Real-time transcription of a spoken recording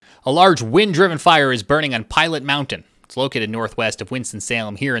A large wind-driven fire is burning on Pilot Mountain. It's located northwest of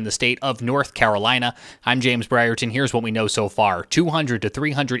Winston-Salem here in the state of North Carolina. I'm James Brierton. Here's what we know so far. 200 to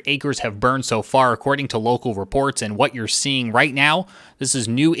 300 acres have burned so far, according to local reports. And what you're seeing right now, this is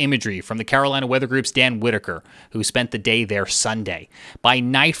new imagery from the Carolina Weather Group's Dan Whitaker, who spent the day there Sunday. By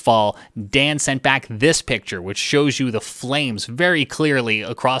nightfall, Dan sent back this picture, which shows you the flames very clearly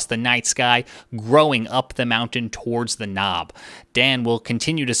across the night sky, growing up the mountain towards the knob. Dan will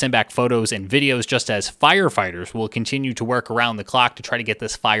continue to send back photos and videos, just as firefighters will continue to work around the clock to try to get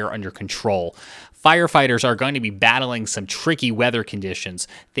this fire under control. Firefighters are going to be battling some tricky weather conditions.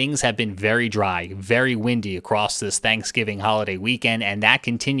 Things have been very dry, very windy across this Thanksgiving holiday weekend, and that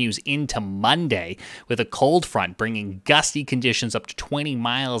continues into Monday with a cold front bringing gusty conditions up to 20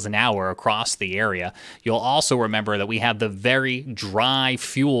 miles an hour across the area. You'll also remember that we have the very dry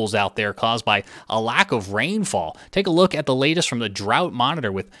fuels out there caused by a lack of rainfall. Take a look at the latest from the drought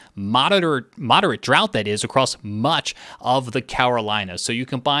monitor with moderate drought, that is, across much of the Carolinas. So you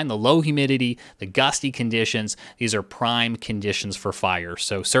combine the low humidity, the gusty conditions, these are prime conditions for fire.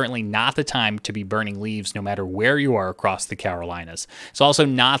 So certainly not the time to be burning leaves no matter where you are across the Carolinas. It's also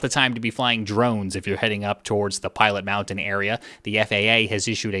not the time to be flying drones if you're heading up towards the Pilot Mountain area. The FAA has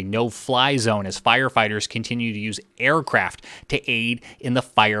issued a no-fly zone as firefighters continue to use aircraft to aid in the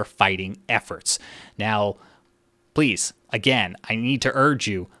firefighting efforts. Now, please, again, I need to urge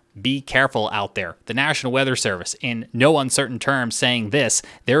you, be careful out there. The National Weather Service, in no uncertain terms, saying this: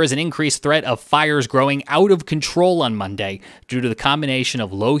 there is an increased threat of fires growing out of control on Monday due to the combination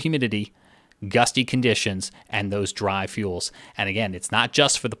of low humidity, gusty conditions, and those dry fuels. And again, it's not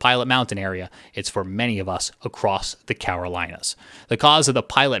just for the Pilot Mountain area, it's for many of us across the Carolinas. The cause of the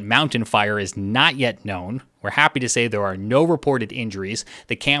Pilot Mountain fire is not yet known. We're happy to say there are no reported injuries.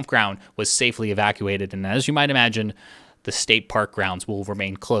 The campground was safely evacuated, and as you might imagine, the state park grounds will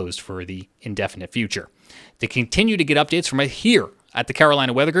remain closed for the indefinite future. To continue to get updates from here at the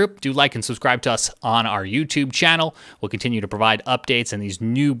Carolina Weather Group, do like and subscribe to us on our YouTube channel. We'll continue to provide updates and these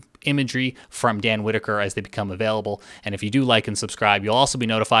new imagery from Dan Whitaker as they become available. And if you do like and subscribe, you'll also be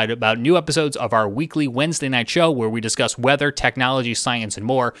notified about new episodes of our weekly Wednesday night show where we discuss weather, technology, science, and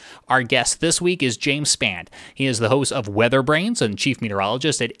more. Our guest this week is James Spann. He is the host of Weather Brains and chief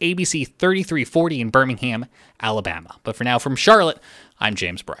meteorologist at ABC 3340 in Birmingham, Alabama. But for now, from Charlotte, I'm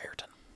James Brierton.